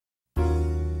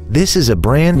This is a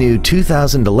brand new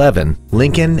 2011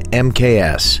 Lincoln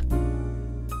MKS.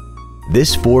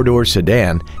 This four-door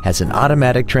sedan has an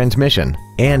automatic transmission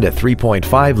and a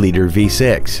 3.5-liter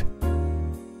V6.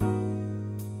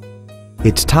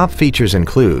 Its top features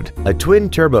include a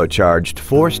twin-turbocharged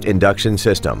forced induction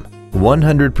system,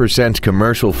 100%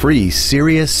 commercial-free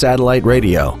Sirius satellite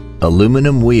radio,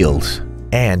 aluminum wheels,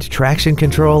 and traction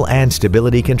control and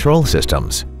stability control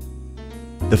systems.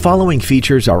 The following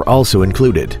features are also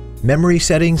included: memory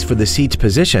settings for the seat's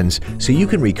positions so you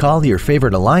can recall your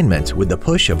favorite alignments with the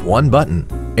push of one button,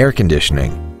 air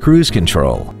conditioning, cruise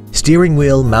control, steering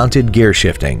wheel mounted gear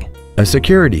shifting, a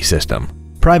security system,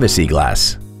 privacy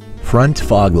glass, front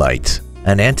fog lights,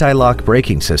 an anti-lock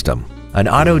braking system, an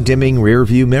auto-dimming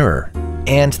rear-view mirror,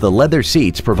 and the leather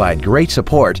seats provide great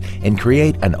support and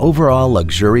create an overall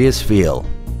luxurious feel.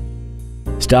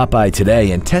 Stop by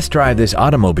today and test drive this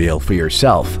automobile for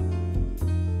yourself.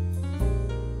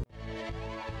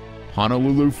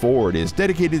 Honolulu Ford is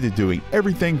dedicated to doing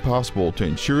everything possible to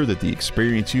ensure that the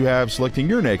experience you have selecting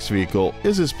your next vehicle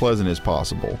is as pleasant as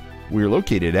possible. We're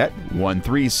located at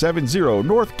 1370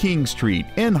 North King Street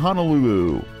in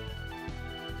Honolulu.